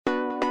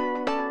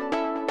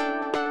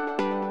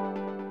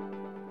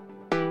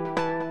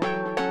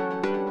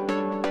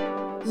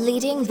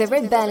Leading the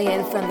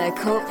rebellion from the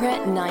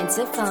corporate 9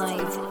 to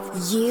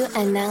 5. You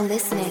are now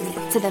listening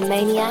to the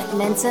Maniac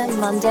Mentor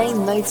Monday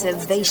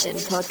Motivation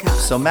Podcast.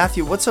 So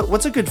Matthew, what's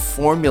a good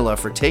formula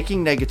for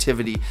taking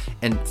negativity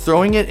and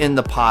throwing it in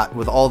the pot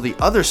with all the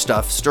other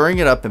stuff, stirring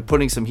it up and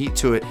putting some heat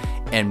to it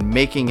and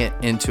making it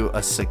into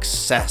a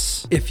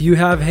success? If you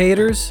have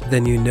haters,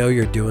 then you know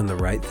you're doing the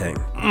right thing.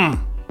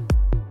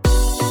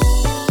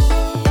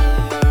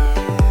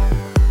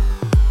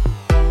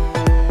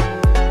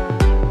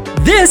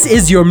 This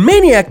is your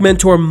Maniac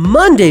Mentor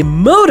Monday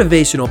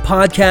Motivational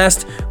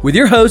Podcast with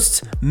your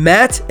hosts,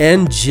 Matt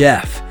and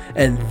Jeff.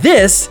 And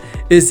this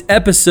is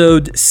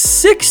episode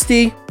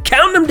 60.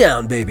 Count them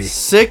down, baby.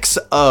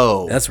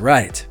 6-0. That's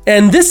right.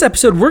 And this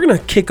episode, we're going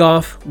to kick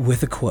off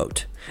with a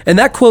quote. And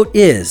that quote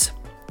is,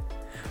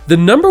 "The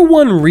number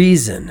one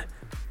reason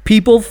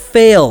people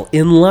fail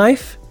in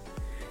life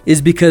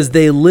is because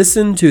they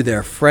listen to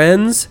their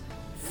friends,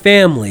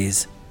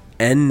 families,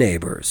 and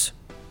neighbors."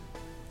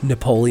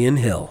 Napoleon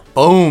Hill.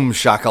 Boom,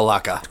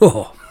 shakalaka.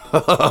 Oh.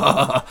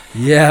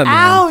 Yeah, man.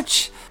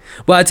 Ouch.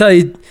 Well, I tell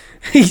you,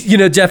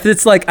 Jeff,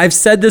 it's like I've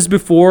said this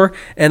before,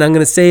 and I'm going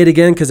to say it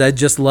again because I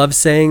just love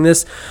saying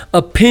this.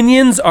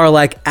 Opinions are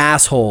like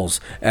assholes.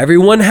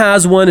 Everyone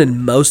has one,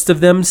 and most of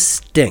them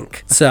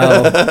stink.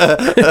 So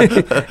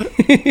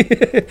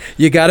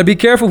you got to be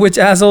careful which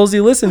assholes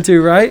you listen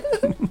to, right?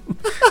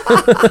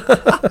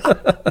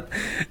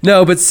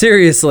 No, but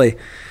seriously,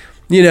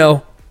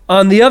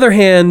 on the other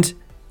hand,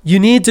 you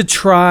need to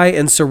try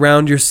and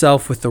surround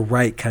yourself with the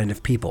right kind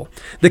of people.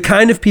 The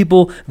kind of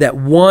people that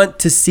want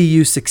to see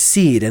you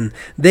succeed, and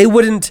they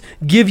wouldn't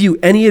give you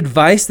any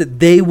advice that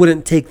they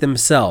wouldn't take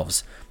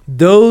themselves.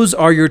 Those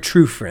are your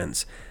true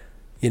friends.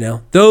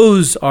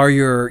 Those are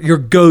your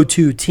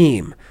go-to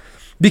team.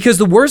 Because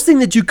the worst thing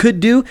that you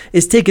could do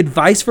is take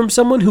advice from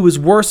someone who is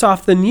worse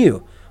off than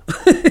you.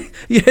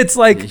 It's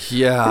like,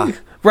 yeah,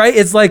 right?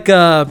 It's like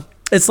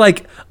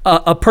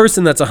a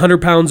person that's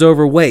 100 pounds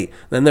overweight,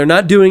 and they're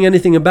not doing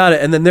anything about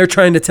it, and then they're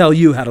trying to tell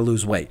you how to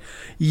lose weight.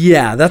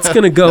 Yeah, that's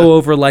going to go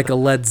over like a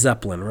Led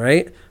Zeppelin,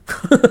 right?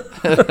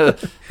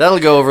 That'll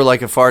go over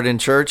like a fart in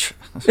church.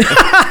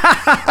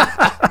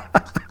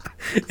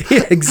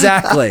 Yeah,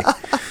 exactly.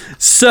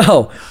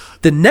 So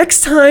the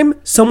next time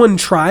someone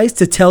tries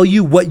to tell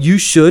you what you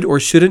should or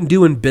shouldn't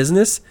do in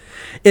business,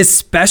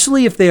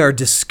 especially if they are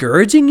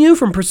discouraging you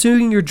from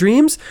pursuing your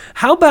dreams,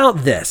 how about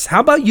this? How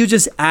about you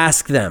just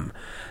ask them,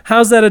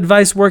 how's that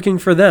advice working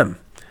for them?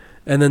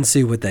 And then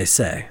see what they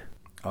say.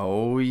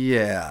 Oh,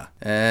 yeah.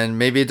 And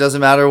maybe it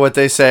doesn't matter what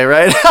they say,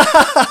 right?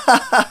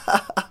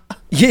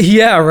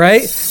 Yeah,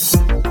 right?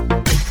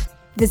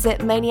 Visit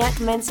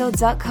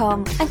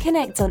maniacmentor.com and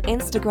connect on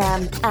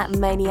Instagram at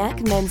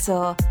Maniac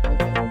Mentor.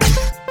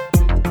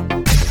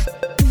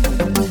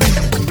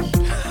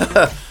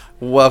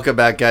 Welcome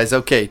back, guys.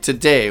 Okay,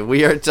 today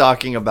we are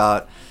talking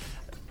about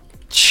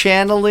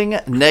channeling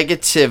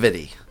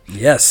negativity.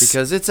 Yes.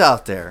 Because it's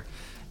out there.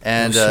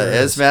 And Sure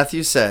as is.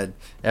 Matthew said,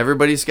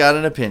 everybody's got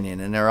an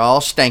opinion, and they're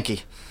all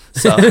stanky.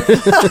 So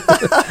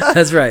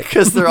That's right.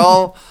 Because they're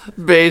all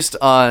based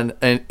on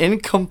an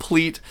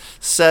incomplete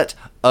set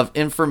of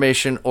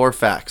information or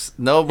facts.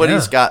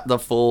 Nobody's got the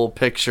full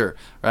picture,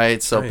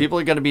 right? So people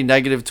are going to be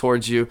negative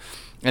towards you.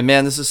 And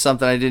man, this is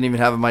something I didn't even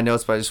have in my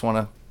notes, but I just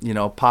want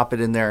to, pop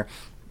it in there.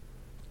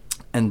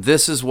 And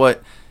this is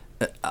what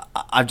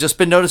I've just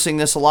been noticing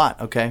this a lot,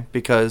 okay?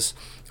 Because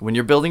when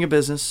you're building a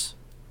business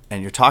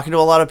and you're talking to a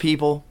lot of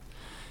people,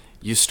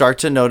 you start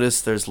to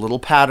notice there's little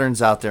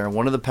patterns out there. And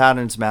one of the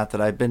patterns, Matt,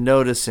 that I've been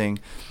noticing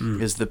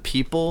is the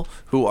people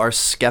who are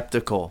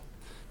skeptical.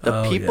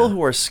 The people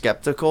who are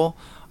skeptical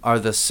are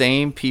the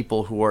same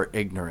people who are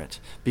ignorant,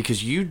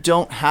 because you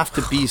don't have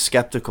to be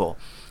skeptical,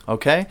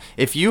 okay?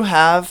 If you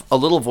have a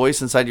little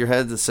voice inside your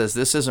head that says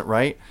this isn't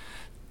right,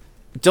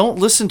 don't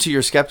listen to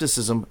your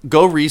skepticism.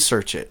 Go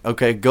research it,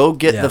 okay? Go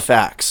get the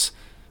facts,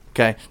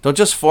 okay? Don't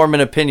just form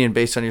an opinion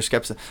based on your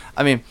skepticism.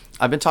 I mean,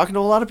 I've been talking to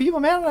a lot of people,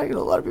 man. I get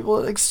a lot of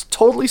people like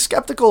totally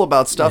skeptical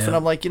about stuff, and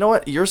I'm like, you know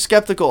what? You're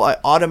skeptical. I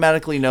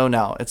automatically know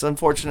now. It's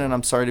unfortunate, and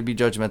I'm sorry to be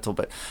judgmental,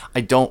 but I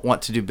don't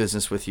want to do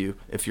business with you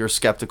if you're a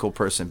skeptical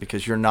person,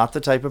 because you're not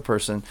the type of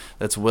person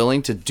that's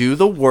willing to do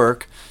the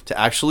work, to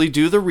actually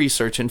do the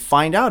research and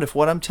find out if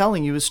what I'm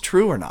telling you is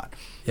true or not.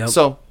 Yep.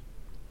 So,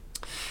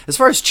 as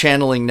far as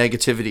channeling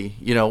negativity,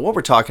 what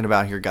we're talking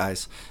about here,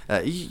 guys,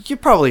 you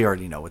probably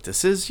already know what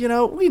this is. We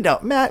know,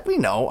 Matt, we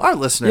know. Our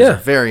listeners are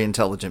very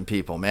intelligent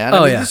people, man.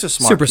 These are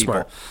smart Super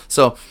people.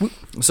 smart.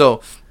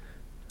 So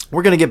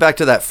we're going to get back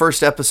to that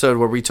first episode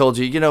where we told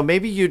you,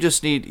 maybe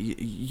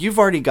you've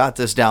already got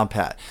this down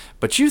pat,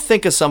 but you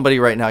think of somebody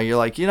right now, you're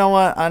like, you know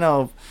what? I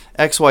know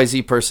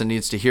XYZ person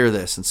needs to hear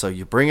this. And so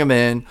you bring them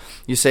in,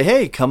 you say,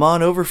 hey, come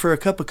on over for a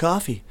cup of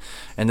coffee.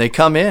 And they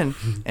come in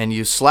and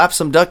you slap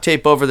some duct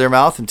tape over their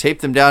mouth and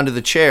tape them down to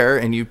the chair,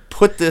 and you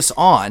put this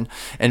on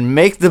and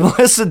make them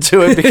listen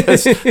to it,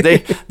 because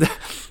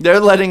they're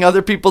letting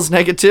other people's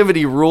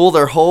negativity rule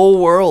their whole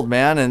world,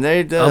 man. And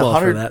they did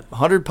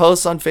 100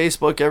 posts on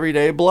Facebook every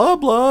day, blah, blah,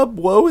 blah,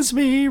 woe is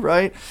me,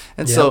 right?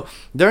 And so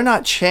they're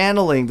not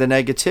channeling the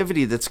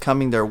negativity that's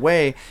coming their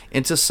way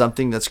into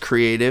something that's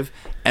creative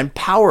and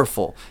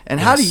powerful. And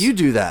how do you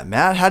do that,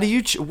 Matt?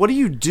 What do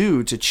you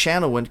do to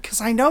channel when,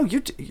 because I know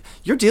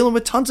you're dealing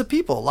with tons of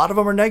people. A lot of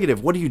them are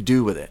negative. What do you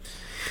do with it?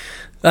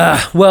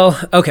 Well,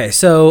 okay.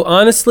 So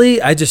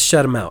honestly, I just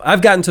shut them out.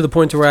 I've gotten to the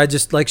point to where I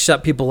just like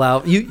shut people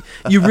out. You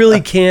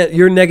really can't.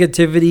 Your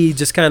negativity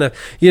just kind of,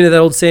 that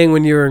old saying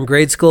when you were in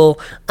grade school,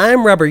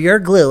 I'm rubber, you're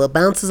glue. It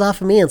bounces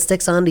off of me and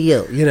sticks onto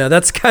you.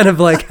 That's kind of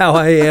like how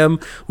I am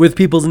with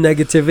people's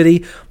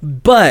negativity.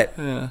 But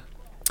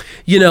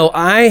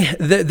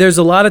there's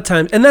a lot of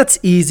times, and that's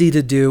easy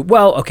to do.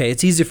 Well, okay,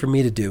 it's easy for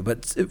me to do,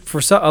 but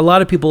for a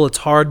lot of people, it's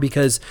hard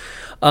because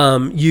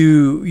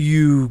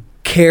you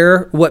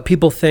care what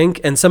people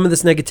think, and some of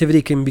this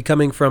negativity can be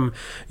coming from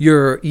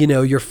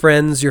your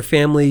friends, your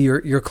family,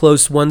 your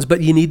close ones.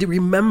 But you need to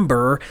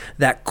remember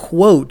that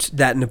quote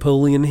that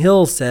Napoleon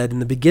Hill said in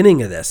the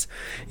beginning of this.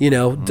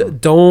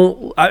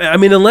 Don't. I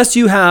mean, unless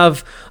you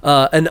have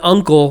an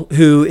uncle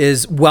who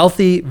is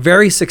wealthy,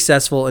 very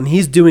successful, and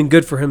he's doing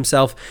good for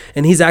himself,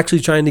 and he's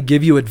actually trying to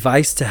give you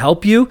advice to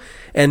help you,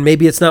 and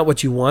maybe it's not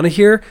what you want to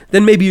hear,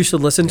 then maybe you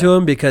should listen to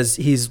him because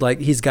he's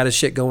got his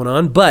shit going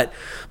on. But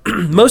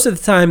most of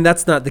the time,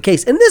 that's not the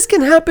case. And this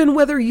can happen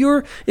whether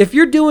if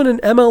you're doing an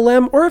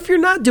MLM or if you're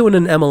not doing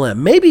an MLM.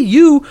 Maybe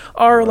you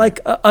are like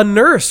a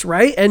nurse,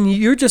 right? And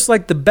you're just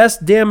like the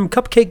best damn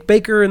cupcake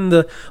baker in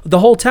the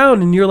whole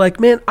town. And you're like,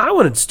 man, I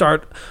want to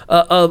start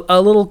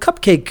a little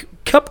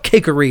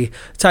cupcakery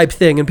type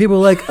thing. And people are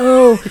like,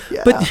 oh,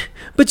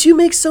 but you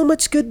make so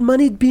much good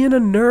money being a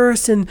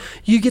nurse and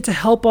you get to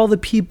help all the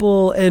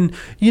people. And,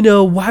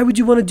 why would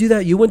you want to do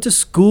that? You went to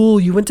school,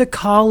 you went to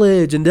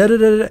college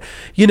and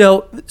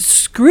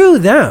screw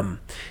them.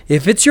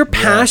 If it's your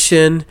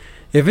passion,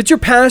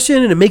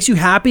 and it makes you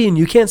happy and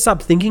you can't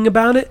stop thinking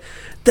about it,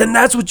 then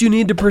that's what you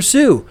need to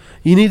pursue.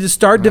 You need to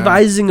start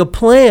devising a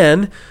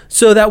plan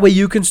so that way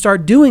you can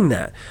start doing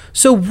that.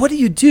 So what do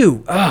you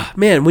do? Oh,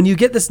 man, when you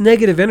get this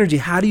negative energy,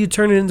 how do you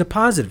turn it into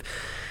positive?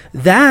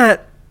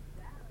 That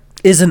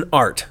is an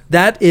art.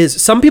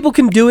 Some people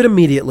can do it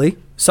immediately.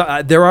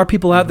 So there are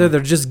people out there that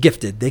are just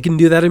gifted. They can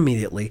do that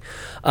immediately.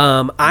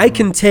 I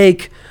can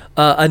take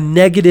a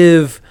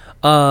negative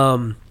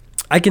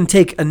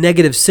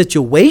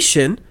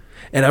situation,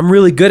 and I'm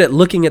really good at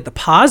looking at the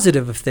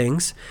positive of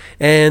things.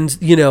 And,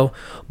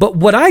 but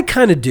what I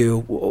kind of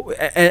do,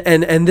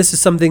 and this is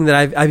something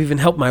that I've even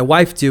helped my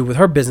wife do with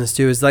her business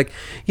too, is like,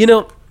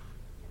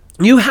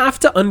 you have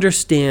to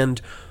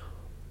understand,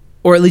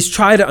 or at least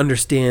try to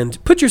understand,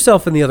 put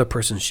yourself in the other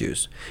person's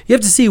shoes. You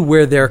have to see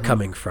where they're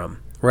coming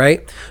from,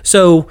 right?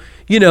 So,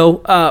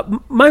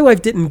 my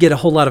wife didn't get a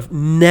whole lot of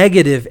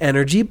negative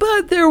energy,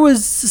 but there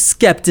was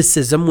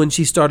skepticism when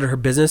she started her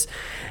business.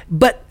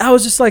 But I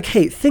was just like,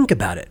 hey, think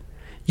about it.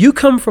 You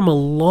come from a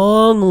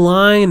long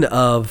line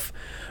of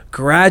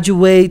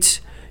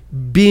graduate,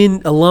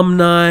 being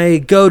alumni,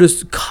 go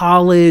to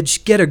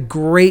college, get a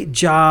great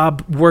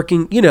job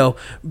working,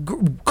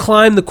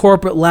 climb the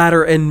corporate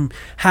ladder and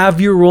have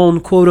your own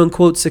quote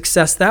unquote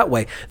success that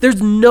way.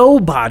 There's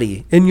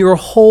nobody in your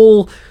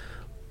whole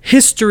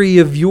history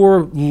of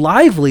your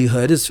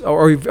livelihood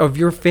or of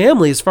your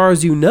family, as far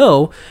as you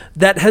know,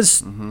 that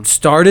has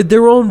started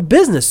their own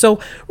business. So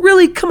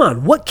really, come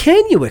on, what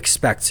can you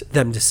expect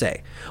them to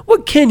say?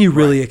 What can you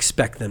really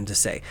expect them to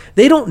say?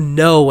 They don't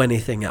know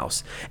anything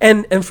else.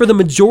 And for the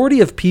majority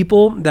of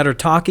people that are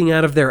talking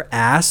out of their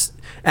ass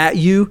at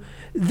you,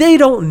 they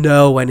don't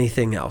know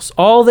anything else.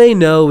 All they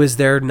know is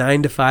their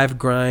 9-to-5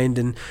 grind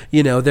and,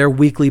 their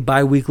weekly,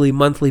 bi-weekly,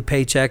 monthly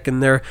paycheck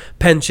and their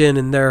pension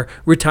and their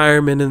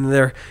retirement and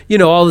their,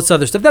 all this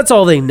other stuff. That's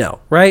all they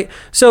know, right?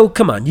 So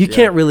come on, you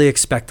can't really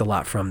expect a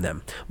lot from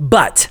them.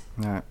 But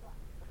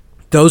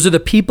those are the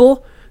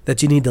people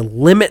that you need to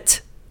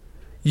limit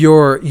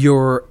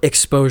your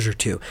exposure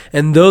to.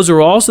 And those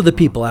are also the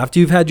people, after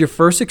you've had your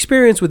first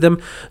experience with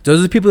them, those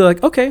are the people who are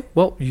like, okay,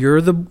 well, you're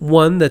the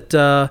one that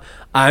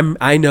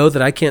I know that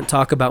I can't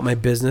talk about my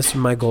business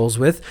and my goals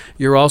with.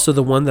 You're also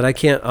the one that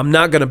I'm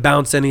not going to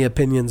bounce any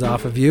opinions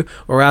off of you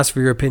or ask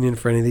for your opinion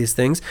for any of these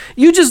things.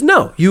 You just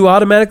know. You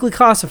automatically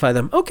classify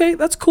them. Okay,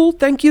 that's cool.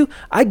 Thank you.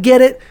 I get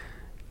it.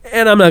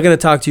 And I'm not going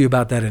to talk to you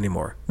about that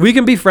anymore. We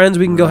can be friends.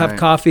 We can go have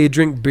coffee,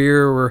 drink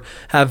beer, or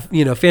have,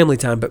 family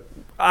time, but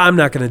I'm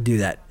not going to do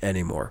that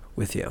anymore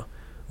with you.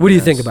 What do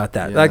you think about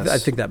that? Yes. I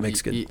think that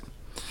makes good.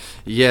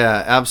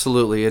 Yeah,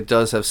 absolutely. It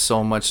does have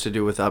so much to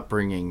do with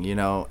upbringing,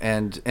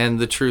 and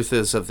the truth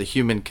is of the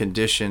human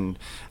condition.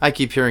 I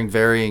keep hearing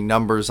varying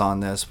numbers on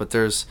this, but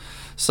there's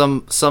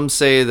some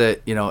say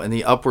that, in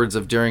the upwards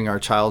of during our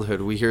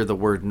childhood, we hear the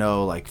word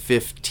no like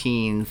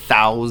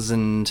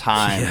 15,000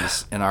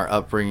 times in our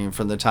upbringing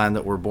from the time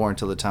that we're born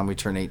till the time we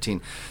turn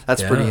 18.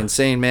 That's pretty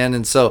insane, man.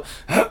 And so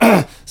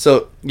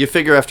so you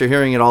figure after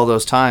hearing it all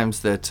those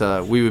times that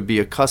we would be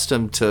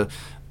accustomed to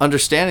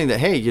understanding that,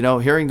 hey,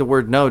 hearing the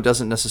word no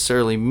doesn't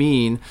necessarily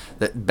mean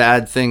that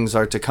bad things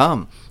are to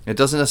come. It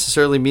doesn't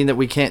necessarily mean that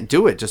we can't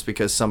do it just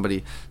because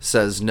somebody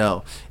says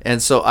no.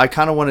 And so I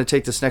kind of want to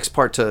take this next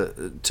part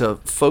to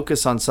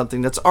focus on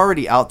something that's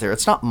already out there.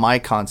 It's not my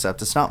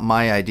concept. It's not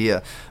my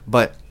idea.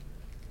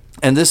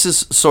 And this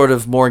is sort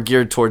of more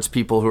geared towards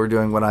people who are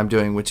doing what I'm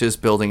doing, which is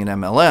building an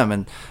MLM.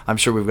 And I'm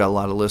sure we've got a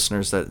lot of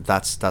listeners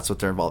that's what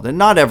they're involved in.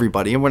 Not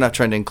everybody, and we're not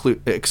trying to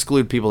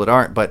exclude people that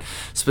aren't, but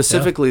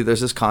specifically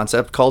there's this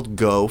concept called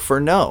go for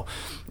no.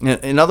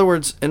 In other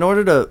words, in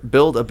order to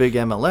build a big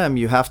MLM,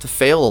 you have to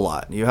fail a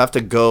lot. You have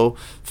to go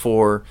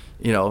for,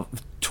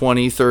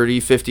 20, 30,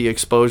 50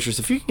 exposures.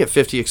 If you can get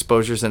 50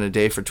 exposures in a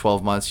day for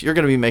 12 months, you're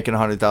going to be making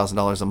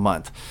 $100,000 a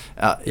month.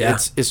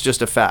 It's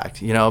just a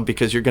fact,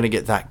 because you're going to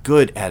get that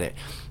good at it.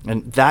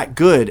 And that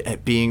good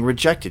at being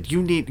rejected.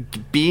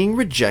 Being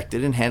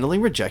rejected and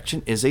handling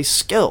rejection is a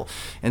skill.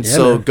 And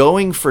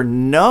going for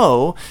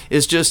no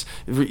is just,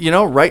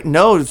 write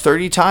no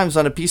 30 times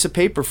on a piece of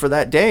paper for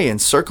that day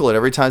and circle it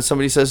every time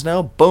somebody says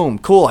no. Boom,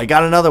 cool, I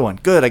got another one.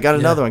 Good, I got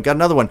another one, got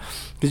another one.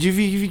 Because if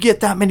you get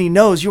that many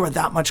no's, you are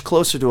that much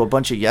closer to a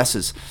bunch of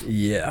yeses.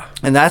 Yeah.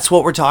 And that's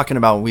what we're talking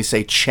about when we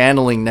say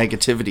channeling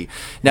negativity.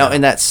 Now,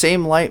 in that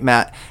same light,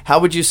 Matt, how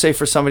would you say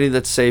for somebody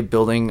that's, say,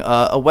 building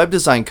a web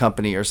design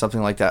company or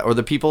something like that, or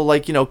the people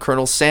like,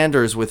 Colonel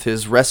Sanders with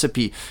his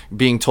recipe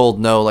being told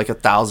no like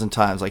 1,000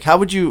 times? Like, how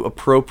would you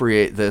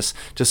appropriate this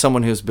to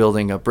someone who's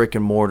building a brick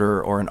and mortar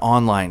or an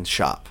online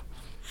shop?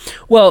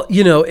 Well,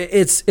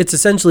 it's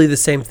essentially the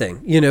same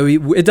thing.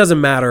 It doesn't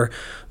matter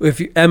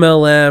if you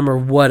MLM or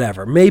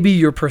whatever. Maybe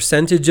your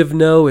percentage of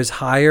no is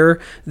higher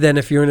than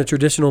if you're in a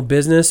traditional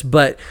business,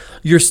 but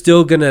you're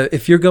still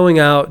if you're going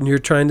out and you're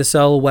trying to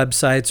sell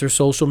websites or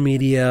social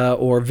media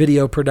or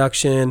video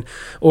production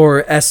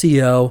or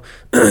SEO,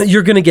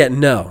 you're going to get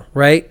no,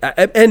 right?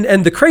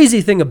 And the crazy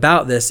thing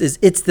about this is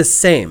it's the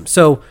same.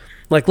 So,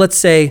 like, let's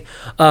say,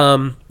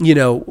 I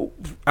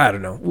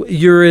don't know,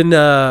 you're in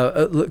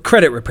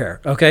credit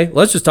repair, okay?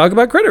 Let's just talk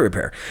about credit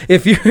repair.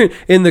 If you're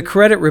in the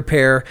credit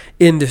repair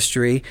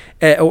industry,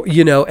 and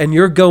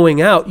you're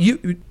going out,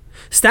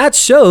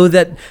 stats show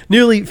that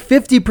nearly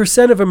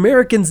 50% of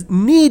Americans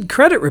need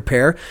credit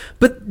repair,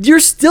 but they're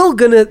still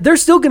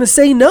gonna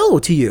say no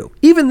to you,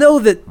 even though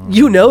that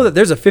that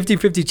there's a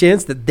 50-50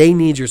 chance that they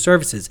need your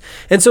services.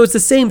 And so it's the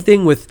same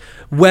thing with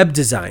web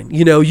design.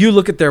 You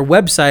look at their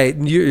website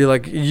and you're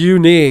like, you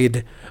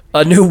need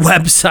a new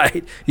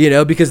website,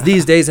 because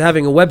these days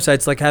having a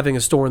website's like having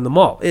a store in the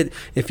mall.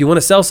 If you want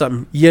to sell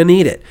something, you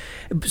need it.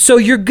 So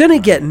you're going to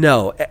get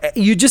no.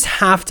 You just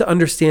have to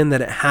understand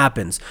that it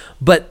happens.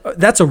 But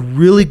that's a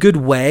really good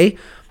way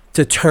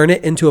to turn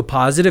it into a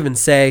positive and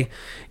say,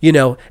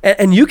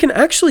 and you can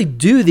actually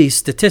do these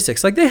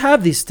statistics. Like, they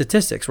have these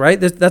statistics, right?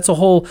 That's a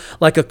whole,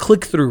 like, a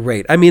click-through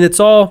rate. I mean, it's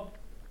all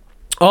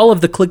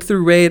of the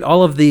click-through rate,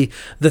 all of the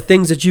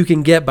things that you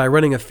can get by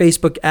running a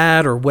Facebook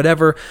ad or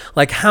whatever.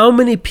 Like, how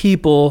many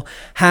people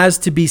have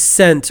to be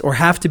sent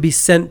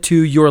to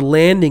your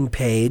landing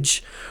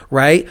page,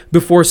 right,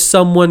 before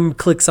someone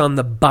clicks on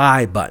the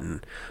buy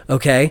button,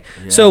 okay?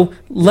 Yeah. So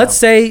let's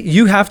say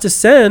you have to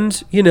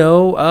send,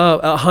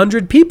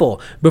 100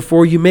 people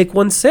before you make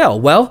one sale.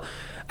 Well,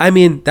 I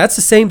mean, that's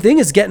the same thing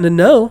as getting a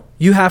no.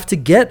 You have to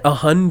get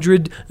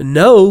 100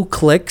 no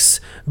clicks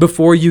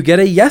before you get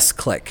a yes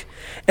click.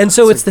 And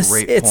so it's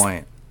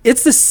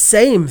the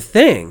same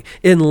thing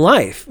in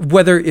life,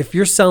 whether if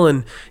you're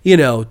selling,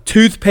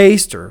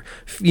 toothpaste or,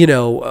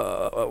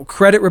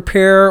 credit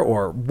repair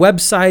or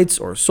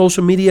websites or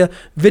social media,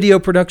 video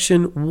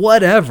production,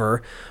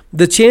 whatever,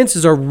 the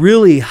chances are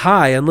really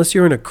high, unless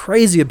you're in a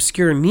crazy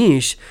obscure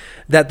niche,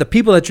 that the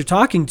people that you're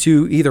talking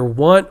to either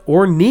want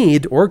or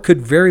need or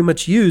could very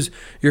much use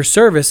your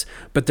service,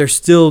 but they're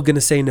still going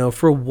to say no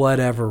for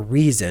whatever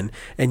reason.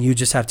 And you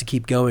just have to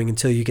keep going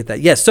until you get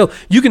that yes. So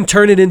you can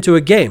turn it into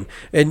a game,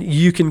 and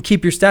you can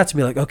keep your stats and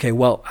be like, okay,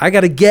 well, I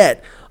got to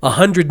get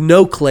 100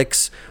 no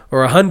clicks or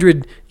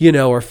 100,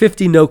 or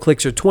 50 no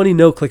clicks or 20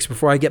 no clicks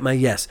before I get my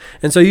yes.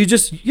 And so you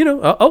just,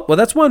 well,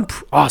 that's one.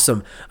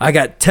 Awesome. I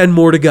got 10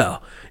 more to go,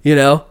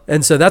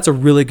 and so that's a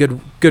really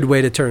good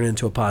way to turn it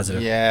into a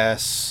positive.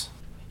 Yes.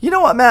 You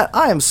know what, Matt?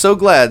 I am so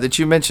glad that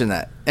you mentioned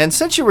that. And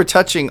since you were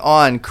touching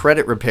on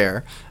credit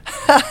repair,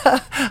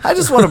 I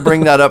just want to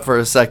bring that up for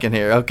a second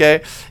here,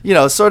 okay?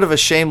 Sort of a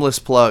shameless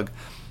plug.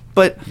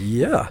 But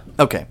yeah.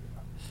 Okay.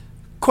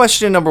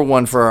 Question number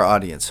one for our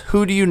audience.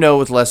 Who do you know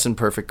with less than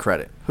perfect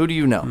credit? Who do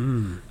you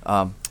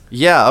know?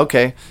 Yeah,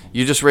 okay.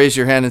 You just raised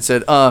your hand and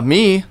said,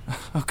 me,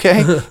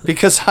 okay?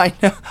 Because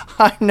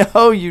I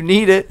know you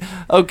need it,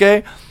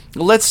 okay?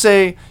 Let's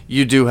say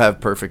you do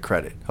have perfect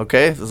credit,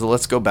 okay? So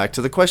let's go back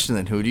to the question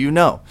then. Who do you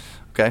know?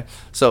 Okay?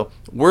 So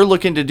we're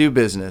looking to do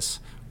business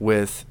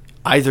with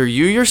either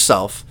you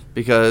yourself,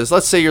 because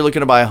let's say you're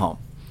looking to buy a home,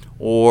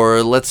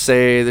 or let's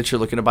say that you're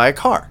looking to buy a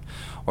car,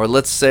 or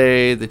let's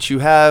say that you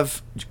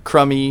have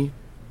crummy,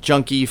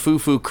 junky,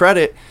 foo-foo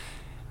credit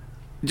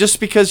just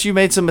because you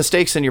made some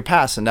mistakes in your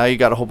past, and now you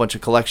got a whole bunch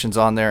of collections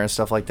on there and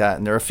stuff like that,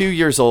 and they're a few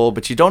years old,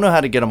 but you don't know how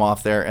to get them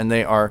off there, and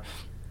they are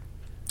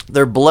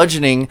they're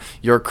bludgeoning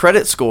your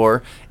credit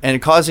score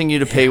and causing you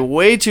to pay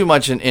way too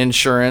much in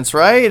insurance,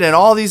 right? And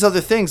all these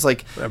other things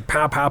like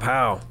pow, pow,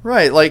 pow.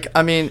 Right. Like,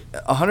 I mean,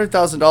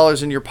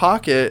 $100,000 in your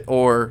pocket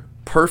or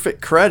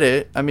perfect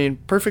credit. I mean,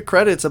 perfect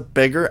credit's a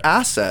bigger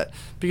asset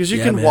because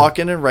you can walk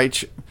in and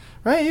right?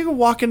 You can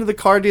walk into the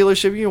car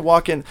dealership. You can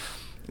walk in.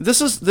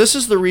 This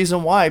is the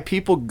reason why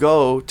people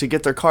go to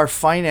get their car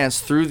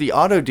financed through the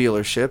auto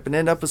dealership and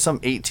end up with some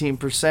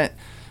 18%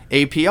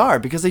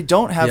 APR because they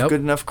don't have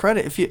good enough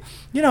credit. If you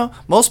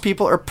most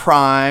people are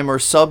prime or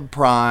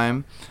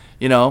subprime,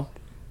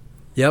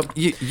 Yep.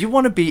 You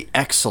want to be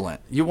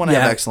excellent. You want to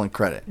have excellent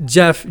credit.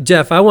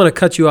 Jeff, I want to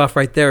cut you off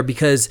right there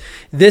because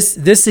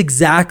this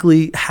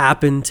exactly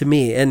happened to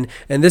me. And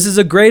this is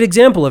a great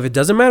example of it.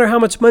 Doesn't matter how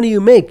much money you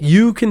make,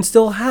 you can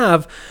still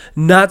have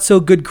not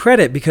so good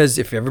credit because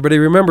if everybody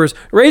remembers,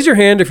 raise your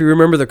hand if you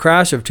remember the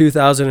crash of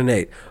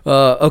 2008.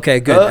 Okay,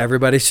 good.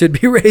 Everybody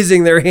should be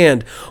raising their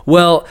hand.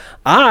 Well,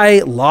 I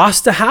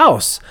lost a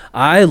house.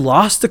 I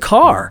lost a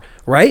car.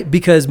 Right?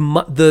 Because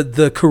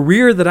the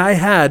career that I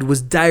had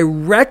was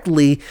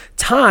directly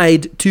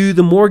tied to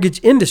the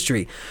mortgage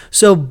industry.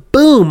 So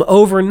boom,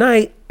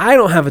 overnight, I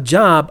don't have a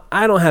job.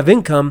 I don't have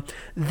income.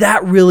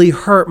 That really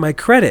hurt my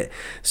credit.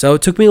 So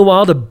it took me a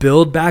while to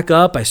build back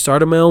up. I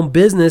started my own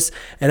business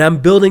and I'm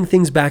building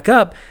things back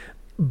up.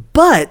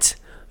 But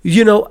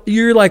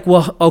you're like,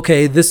 well,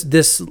 okay,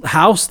 this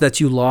house that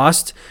you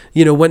lost,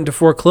 went into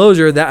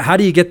foreclosure. How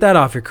do you get that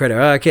off your credit?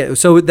 I can't.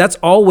 So that's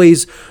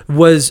always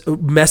was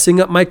messing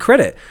up my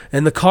credit.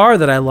 And the car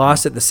that I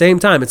lost at the same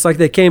time, it's like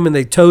they came and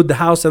they towed the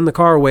house and the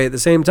car away at the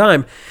same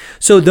time.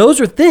 So those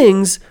are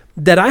things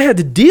that I had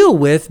to deal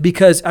with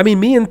because,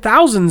 me and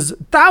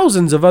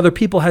thousands of other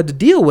people had to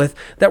deal with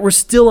that were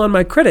still on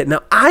my credit.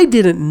 Now, I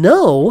didn't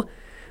know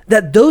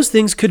that those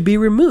things could be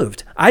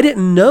removed. I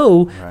didn't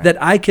know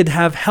that I could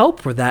have help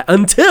for that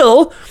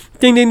until,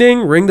 ding, ding,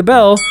 ding, ring the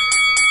bell.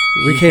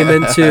 We came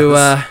into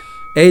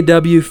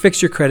AW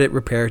Fix Your Credit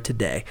Repair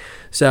Today.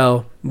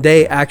 So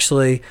they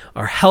actually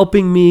are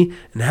helping me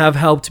and have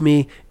helped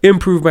me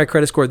improve my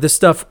credit score. This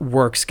stuff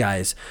works,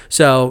 guys.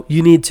 So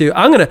you need to,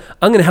 I'm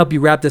gonna help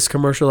you wrap this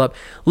commercial up.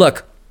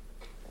 Look,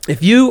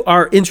 if you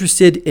are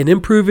interested in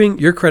improving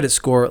your credit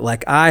score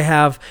like I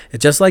have,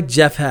 just like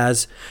Jeff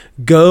has,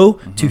 go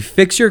to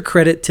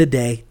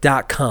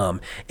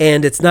fixyourcredittoday.com.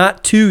 And it's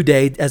not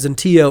today as in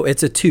T-O,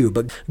 it's a 2.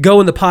 But go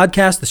in the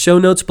podcast, the show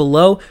notes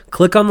below,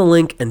 click on the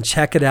link and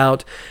check it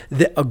out.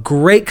 A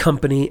great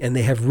company, and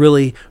they have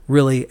really,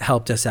 really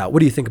helped us out. What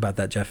do you think about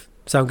that, Jeff?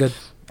 Sound good?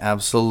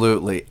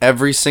 Absolutely.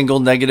 Every single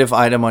negative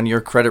item on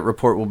your credit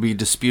report will be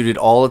disputed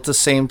all at the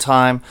same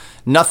time.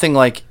 Nothing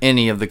like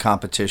any of the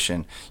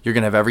competition. You're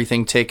going to have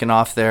everything taken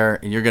off there,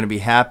 and you're going to be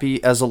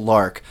happy as a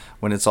lark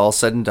when it's all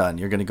said and done.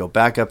 You're going to go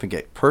back up and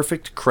get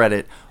perfect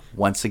credit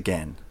once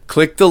again.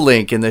 Click the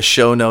link in the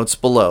show notes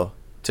below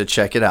to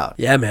check it out.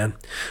 Yeah, man.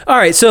 All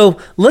right, so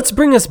let's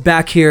bring us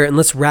back here and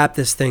let's wrap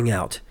this thing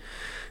out.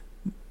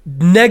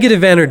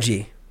 Negative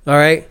energy, all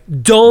right?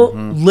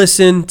 Don't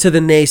listen to the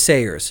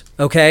naysayers,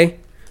 okay?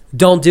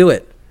 Don't do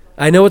it.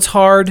 I know it's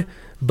hard,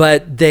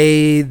 but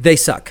they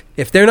suck.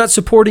 If they're not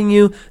supporting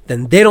you,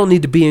 then they don't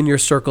need to be in your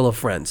circle of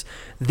friends.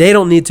 They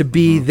don't need to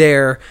be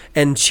there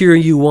and cheer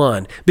you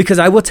on. Because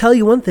I will tell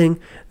you one thing,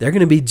 they're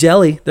going to be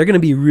jelly. They're going to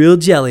be real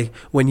jelly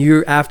when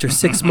you're after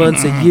 6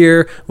 months, a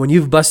year, when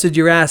you've busted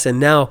your ass and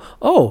now,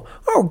 oh,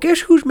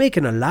 guess who's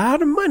making a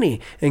lot of money?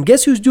 And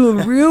guess who's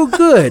doing real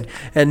good?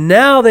 And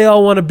now they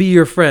all want to be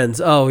your friends.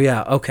 Oh,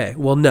 yeah, okay.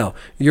 Well, no.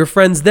 Your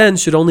friends then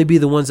should only be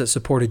the ones that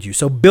supported you.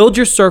 So build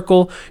your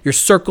circle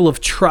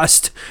of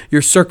trust,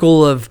 your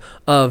circle of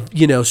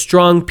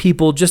strong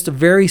people, just a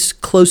very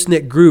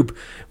close-knit group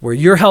where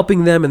you're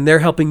helping them and they're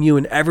helping you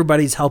and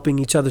everybody's helping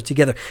each other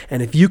together.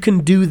 And if you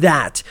can do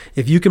that,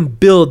 if you can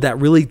build that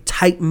really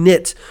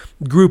tight-knit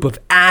group of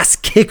ass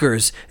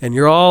kickers and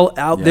you're all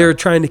out there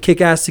trying to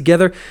kick ass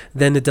together,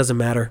 then it doesn't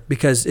matter,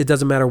 because it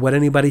doesn't matter what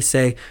anybody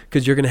say,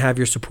 because you're going to have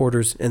your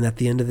supporters, and at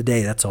the end of the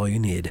day, that's all you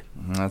need.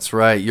 That's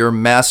right. Your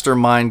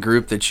mastermind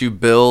group that you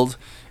build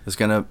is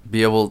going to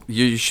be able,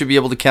 you should be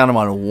able to count them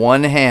on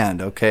one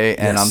hand, okay?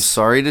 And I'm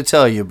sorry to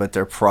tell you, but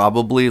they're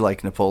probably,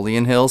 like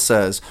Napoleon Hill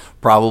says,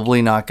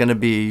 probably not going to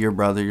be your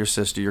brother, your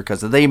sister, your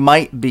cousin. They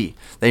might be.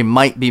 They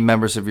might be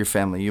members of your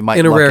family. You might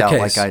in a luck rare out case.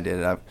 like I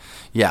did.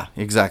 Yeah,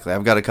 exactly.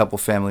 I've got a couple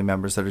family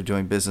members that are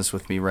doing business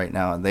with me right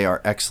now, and they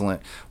are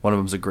excellent. One of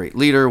them's a great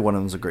leader. One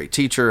of them's a great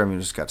teacher. I mean,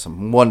 just got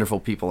some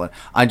wonderful people, and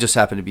I just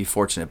happen to be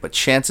fortunate. But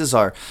chances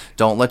are,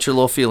 don't let your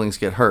little feelings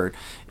get hurt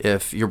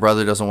if your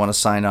brother doesn't want to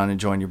sign on and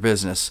join your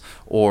business,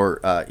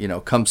 or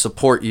come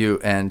support you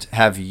and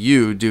have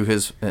you do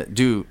his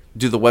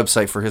do the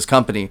website for his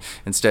company.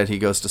 Instead, he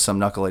goes to some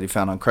knucklehead he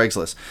found on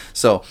Craigslist.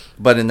 So,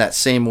 but in that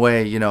same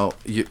way,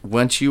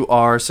 once you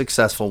are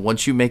successful,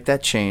 once you make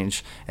that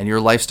change and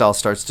your lifestyle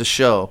starts to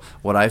show,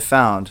 what I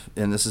found,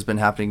 and this has been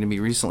happening to me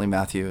recently,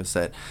 Matthew, is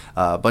that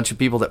a bunch of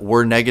people that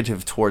were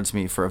negative towards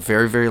me for a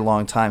very, very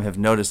long time have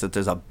noticed that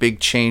there's a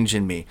big change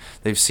in me.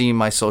 They've seen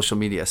my social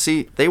media.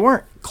 See, they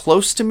weren't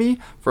close to me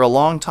for a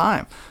long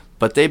time,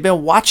 but they've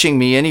been watching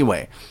me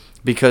anyway.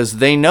 because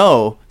they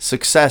know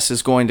success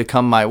is going to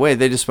come my way.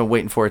 They just been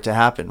waiting for it to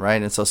happen,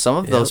 right? And so some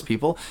of those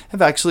people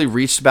have actually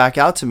reached back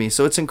out to me.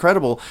 So it's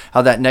incredible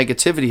how that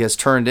negativity has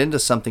turned into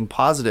something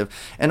positive.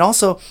 And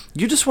also,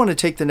 you just want to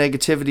take the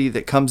negativity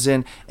that comes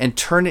in and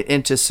turn it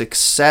into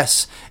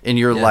success in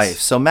your life.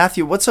 So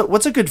Matthew, what's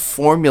a good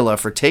formula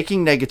for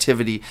taking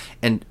negativity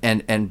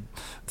and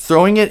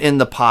throwing it in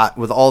the pot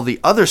with all the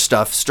other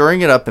stuff,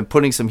 stirring it up and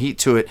putting some heat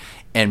to it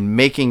and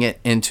making it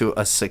into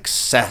a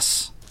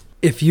success?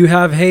 If you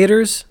have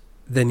haters,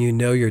 then you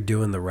know you're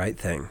doing the right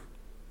thing.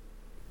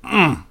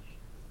 I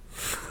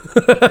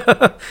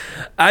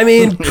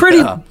mean,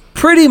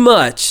 pretty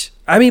much.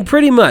 I mean,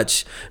 pretty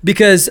much,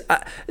 because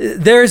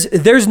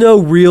there's no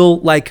real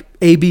like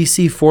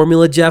ABC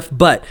formula, Jeff.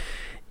 But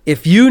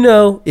if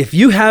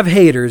you have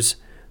haters,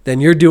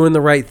 then you're doing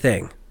the right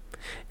thing.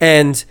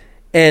 And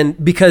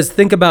because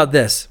think about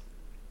this,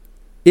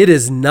 it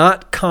is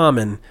not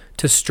common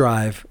to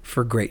strive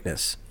for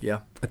greatness. Yeah,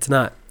 it's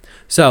not.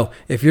 So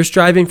if you're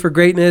striving for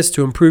greatness,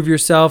 to improve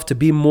yourself, to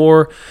be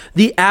more,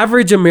 the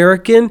average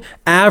American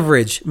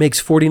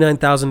makes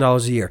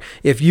 $49,000 a year.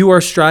 If you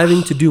are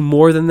striving to do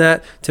more than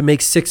that, to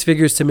make six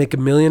figures, to make $1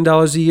 million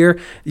a year,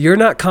 you're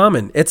not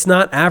common. It's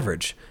not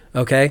average.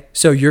 Okay,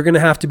 so you're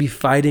gonna have to be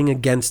fighting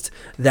against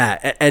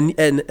that, and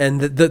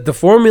the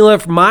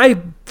formula,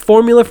 my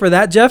formula for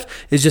that, Jeff,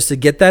 is just to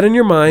get that in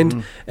your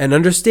mind and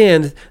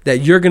understand that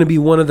you're gonna be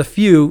one of the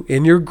few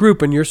in your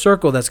group, in your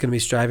circle, that's gonna be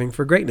striving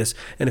for greatness.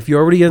 And if you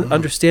already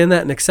understand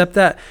that and accept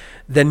that,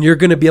 then you're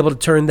gonna be able to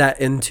turn that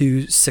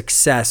into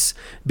success.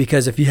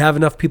 Because if you have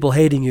enough people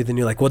hating you, then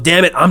you're like, well,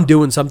 damn it, I'm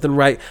doing something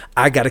right.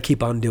 I got to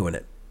keep on doing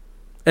it,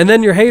 and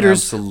then your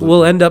haters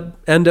will end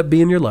up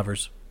being your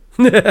lovers.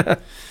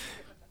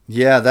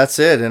 Yeah, that's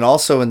it. And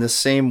also in the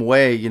same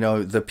way, you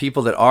know, the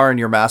people that are in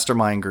your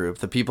mastermind group,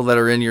 the people that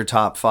are in your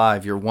top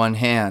 5, your one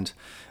hand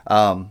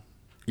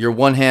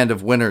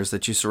of winners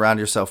that you surround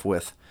yourself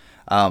with,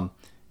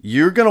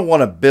 you're going to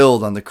want to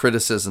build on the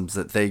criticisms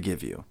that they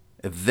give you.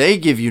 If they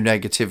give you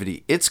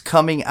negativity, it's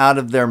coming out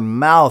of their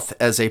mouth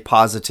as a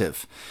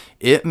positive.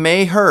 It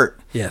may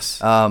hurt.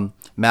 Yes.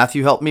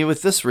 Matthew helped me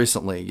with this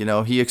recently. You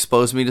know, he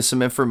exposed me to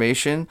some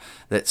information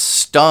that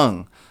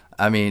stung.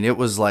 I mean, it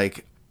was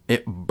like,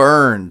 it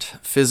burned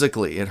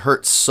physically. It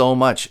hurt so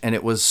much, and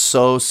it was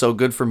so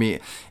good for me.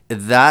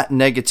 That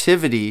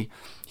negativity,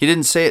 he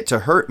didn't say it to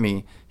hurt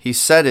me. He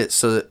said it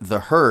so that the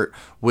hurt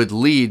would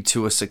lead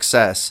to a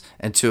success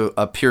and to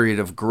a period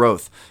of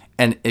growth.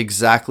 And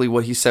exactly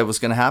what he said was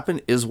going to happen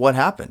is what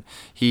happened.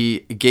 He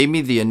gave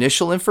me the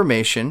initial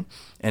information,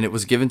 and it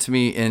was given to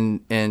me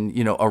in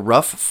you know, a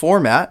rough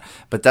format,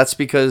 but that's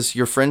because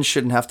your friends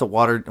shouldn't have to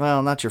water,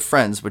 well, not your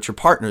friends, but your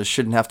partners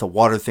shouldn't have to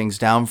water things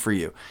down for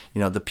you.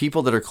 You know, the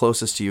people that are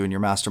closest to you in your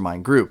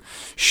mastermind group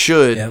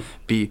should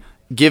be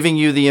giving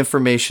you the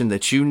information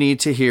that you need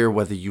to hear,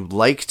 whether you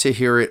like to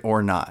hear it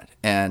or not.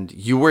 And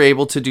you were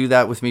able to do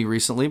that with me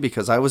recently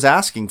because I was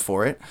asking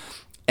for it,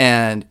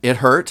 and it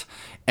hurt.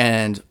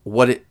 And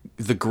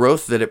the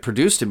growth that it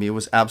produced in me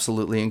was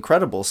absolutely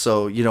incredible.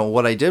 So, you know,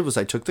 what I did was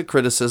I took the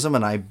criticism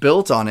and I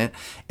built on it,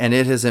 and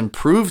it has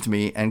improved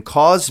me and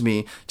caused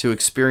me to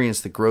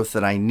experience the growth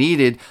that I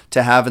needed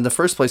to have in the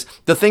first place.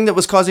 The thing that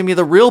was causing me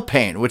the real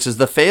pain, which is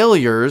the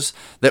failures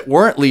that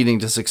weren't leading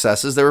to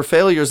successes. There were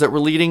failures that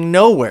were leading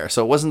nowhere.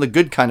 So it wasn't the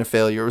good kind of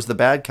failure, it was the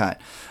bad kind.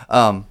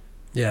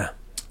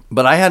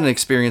 But I had an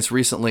experience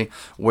recently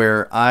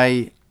where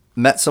I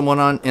met someone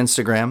on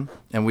Instagram,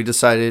 and we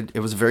decided it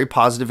was a very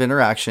positive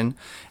interaction.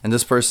 And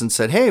this person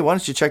said, hey, why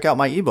don't you check out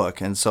my ebook?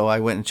 And so I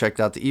went and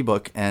checked out the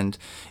ebook, and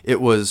it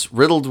was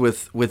riddled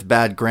with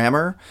bad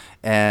grammar,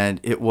 and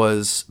it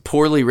was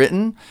poorly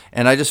written.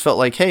 And I just felt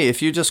like, hey,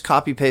 if you just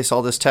copy paste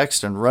all this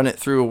text and run it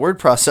through a word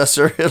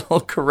processor, it'll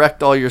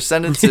correct all your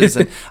sentences.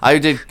 And I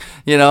did,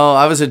 you know,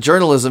 I was a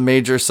journalism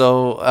major,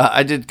 so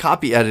I did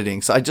copy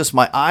editing. So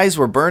my eyes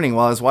were burning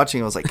while I was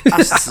watching. I was like,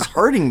 gosh, this is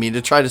hurting me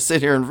to try to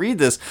sit here and read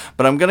this,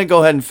 but I'm going to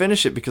go ahead and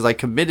finish it because I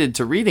committed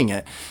to reading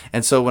it.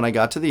 And so when I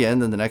got to the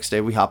end, and the next day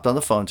we hopped on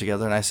the phone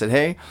together, and I said,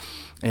 hey,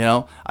 you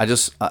know, I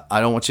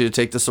don't want you to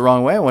take this the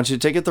wrong way. I want you to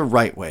take it the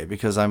right way,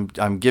 because I'm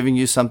giving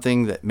you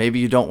something that maybe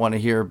you don't want to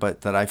hear,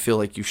 but that I feel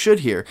like you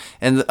should hear.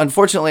 And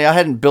unfortunately, I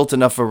hadn't built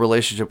enough of a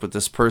relationship with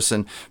this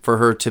person for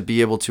her to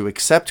be able to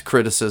accept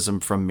criticism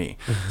from me.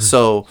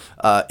 So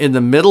in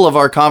the middle of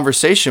our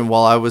conversation,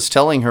 while I was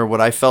telling her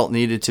what I felt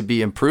needed to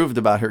be improved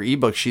about her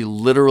ebook, she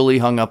literally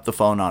hung up the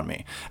phone on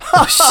me.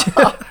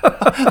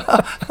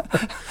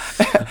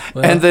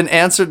 And then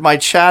answered my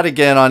chat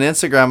again on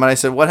Instagram. And I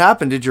said, what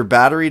happened? Did your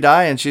battery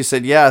die? And she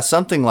said, yeah,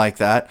 something like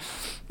that.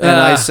 And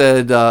I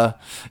said,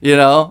 you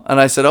know, and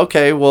I said,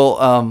 okay,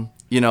 well,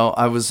 you know,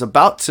 I was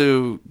about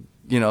to,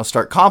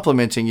 start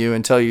complimenting you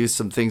and tell you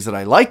some things that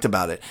I liked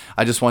about it.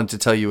 I just wanted to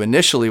tell you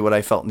initially what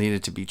I felt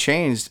needed to be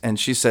changed. And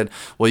she said,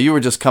 well, you were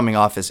just coming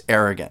off as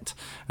arrogant.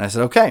 And I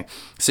said, okay.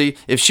 See,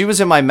 if she was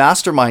in my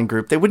mastermind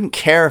group, they wouldn't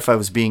care if I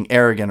was being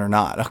arrogant or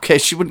not. Okay.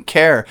 She wouldn't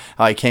care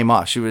how I came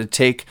off. She would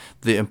take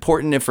the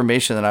important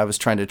information that I was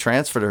trying to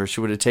transfer to her. She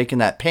would have taken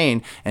that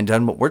pain and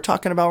done what we're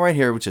talking about right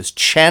here, which is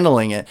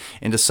channeling it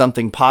into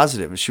something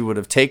positive. She would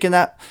have taken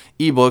that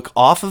ebook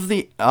off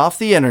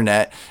the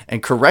internet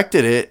and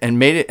corrected it and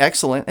made it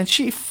excellent. And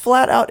she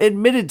flat out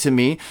admitted to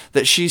me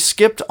that she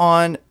skipped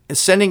on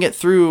sending it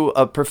through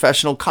a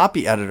professional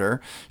copy editor.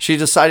 She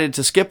decided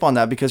to skip on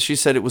that because she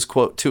said it was,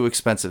 quote, too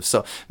expensive.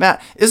 So, Matt,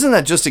 isn't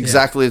that just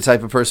exactly the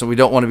type of person we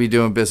don't want to be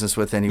doing business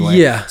with anyway?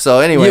 Yeah. So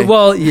anyway. Yeah,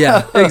 well,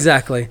 yeah,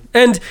 exactly.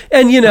 And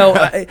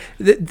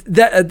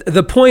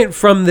the point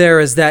from there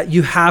is that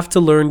you have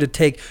to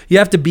you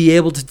have to be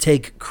able to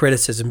take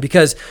criticism,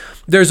 because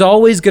there's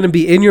always going to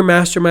be, in your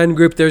mastermind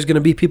group, there's going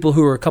to be people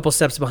who are a couple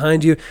steps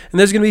behind you, and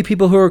there's going to be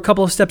people who are a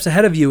couple of steps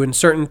ahead of you in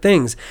certain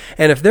things.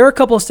 And if they're a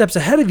couple of steps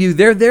ahead of you,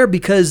 they're there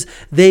because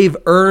they've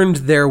earned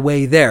their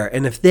way there.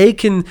 And if they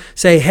can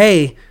say,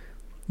 hey,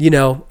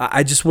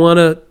 I just want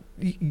to,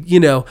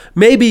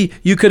 maybe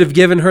you could have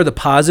given her the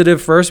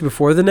positive first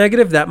before the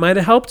negative. That might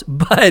have helped.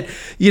 But,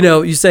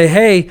 you say,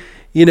 hey,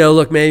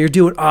 look, man, you're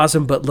doing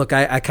awesome, but look,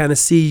 I kind of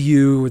see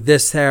you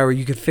this, or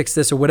you could fix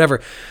this or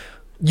whatever.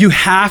 You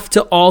have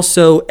to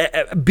also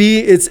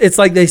it's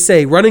like they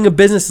say, running a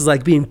business is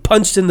like being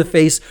punched in the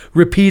face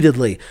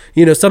repeatedly.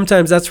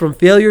 Sometimes that's from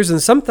failures,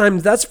 and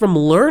sometimes that's from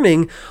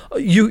learning.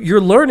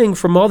 You're learning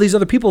from all these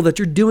other people that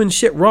you're doing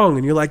shit wrong,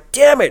 and you're like,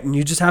 damn it. And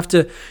you just have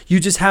to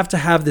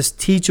have this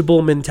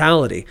teachable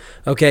mentality.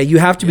 Okay. You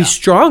have to be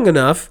strong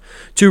enough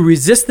to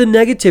resist the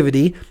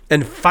negativity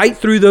and fight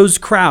through those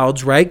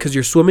crowds, right? Because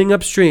you're swimming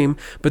upstream,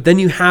 but then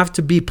you have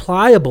to be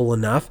pliable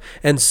enough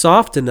and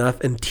soft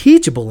enough and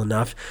teachable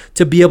enough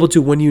to be able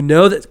to, when you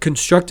know that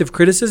constructive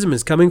criticism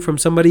is coming from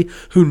somebody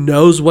who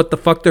knows what the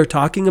fuck they're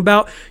talking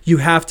about, you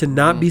have to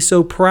not be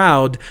so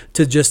proud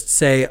to just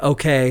say,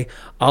 okay,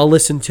 I'll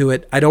listen to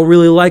it. I don't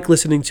really like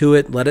listening to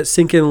it. Let it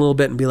sink in a little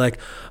bit and be like,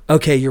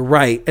 okay, you're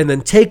right. And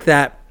then take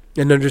that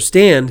and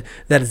understand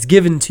that it's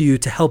given to you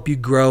to help you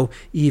grow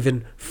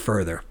even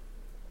further.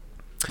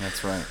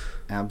 That's right.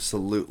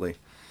 Absolutely.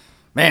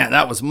 Man,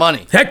 that was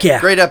money. Heck yeah.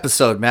 Great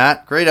episode,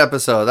 Matt. Great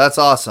episode. That's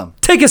awesome.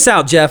 Take us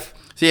out, Jeff.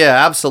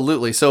 Yeah,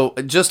 absolutely. So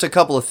just a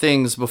couple of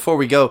things before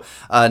we go.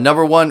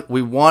 Number one,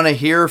 we want to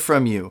hear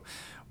from you.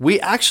 We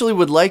actually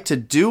would like to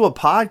do a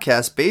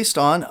podcast based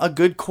on a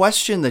good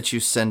question that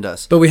you send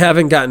us. But we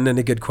haven't gotten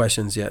any good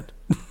questions yet.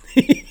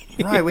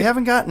 Right, we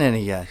haven't gotten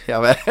any yet.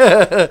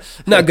 Yeah.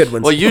 Not good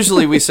ones. Well,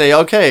 usually we say,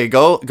 okay,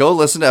 go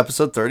listen to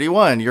episode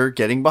 31. You're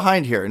getting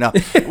behind here. Now,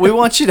 we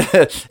want you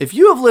to, if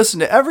you have listened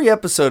to every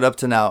episode up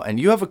to now and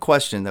you have a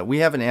question that we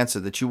haven't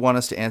answered that you want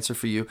us to answer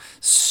for you,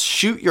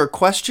 shoot your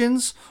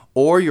questions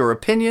or your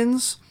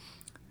opinions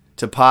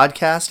to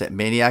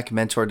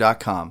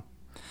podcast@maniacmentor.com.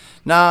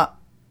 Now,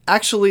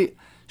 actually,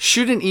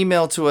 shoot an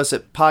email to us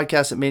at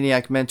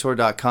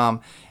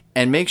podcast@maniacmentor.com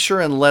and make sure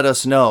and let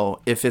us know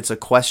if it's a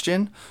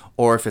question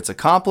or if it's a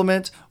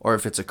compliment or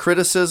if it's a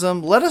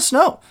criticism. Let us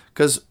know,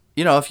 because,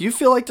 if you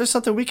feel like there's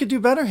something we could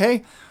do better,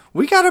 hey,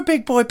 we got our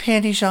big boy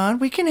panties on.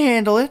 We can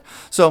handle it.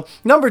 So,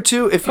 number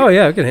two, we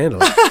can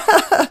handle it.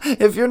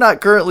 If you're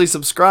not currently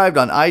subscribed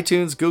on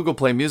iTunes, Google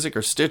Play Music,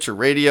 or Stitcher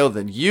Radio,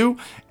 then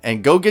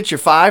go get your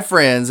 5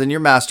 friends in your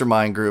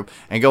mastermind group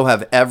and go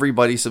have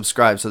everybody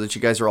subscribe so that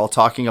you guys are all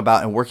talking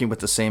about and working with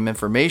the same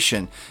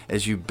information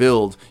as you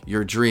build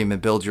your dream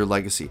and build your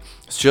legacy.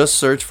 Just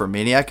search for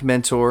Maniac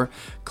Mentor.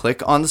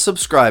 Click on the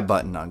subscribe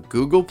button on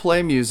Google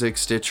Play Music,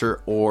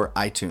 Stitcher, or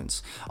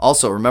iTunes.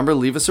 Also, remember,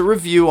 leave us a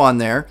review on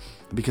there,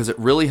 because it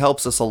really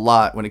helps us a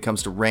lot when it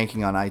comes to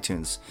ranking on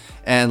iTunes.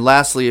 And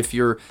lastly, if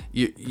you're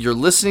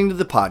listening to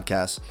the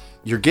podcast,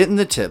 you're getting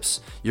the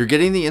tips, you're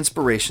getting the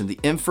inspiration, the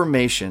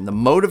information, the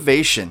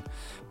motivation,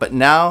 but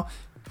now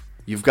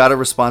you've got a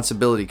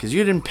responsibility because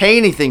you didn't pay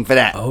anything for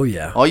that. Oh,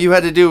 yeah. All you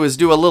had to do is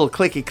do a little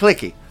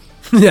clicky.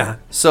 Yeah.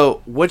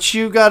 So what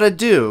you got to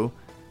do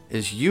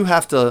is you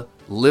have to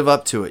live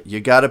up to it. You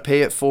got to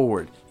pay it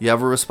forward. You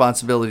have a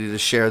responsibility to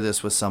share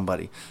this with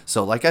somebody.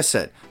 So like I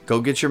said,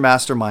 go get your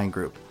mastermind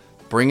group.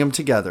 Bring them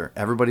together.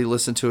 Everybody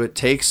listen to it.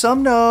 Take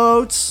some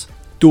notes.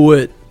 Do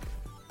it.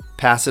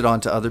 Pass it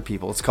on to other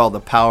people. It's called the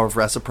power of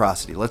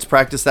reciprocity. Let's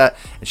practice that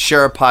and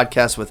share a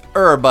podcast with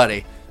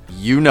everybody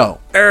you know.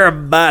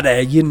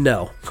 Everybody you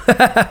know.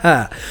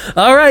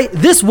 All right.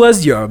 This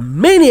was your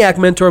Maniac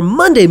Mentor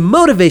Monday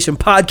Motivation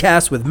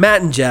Podcast with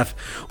Matt and Jeff.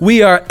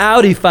 We are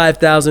Audi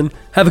 5000.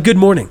 Have a good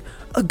morning,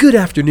 a good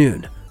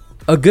afternoon,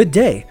 a good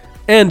day,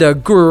 and a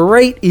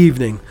great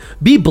evening.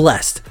 Be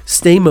blessed,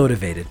 stay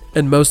motivated,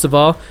 and most of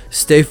all,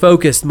 stay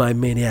focused, my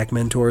Maniac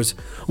Mentors.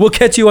 We'll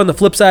catch you on the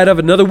flip side of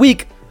another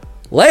week.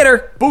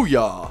 Later.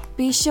 Booyah.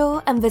 Be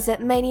sure and visit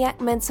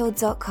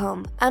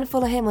maniacmentor.com and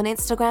follow him on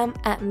Instagram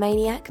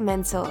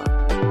 @maniacmentor.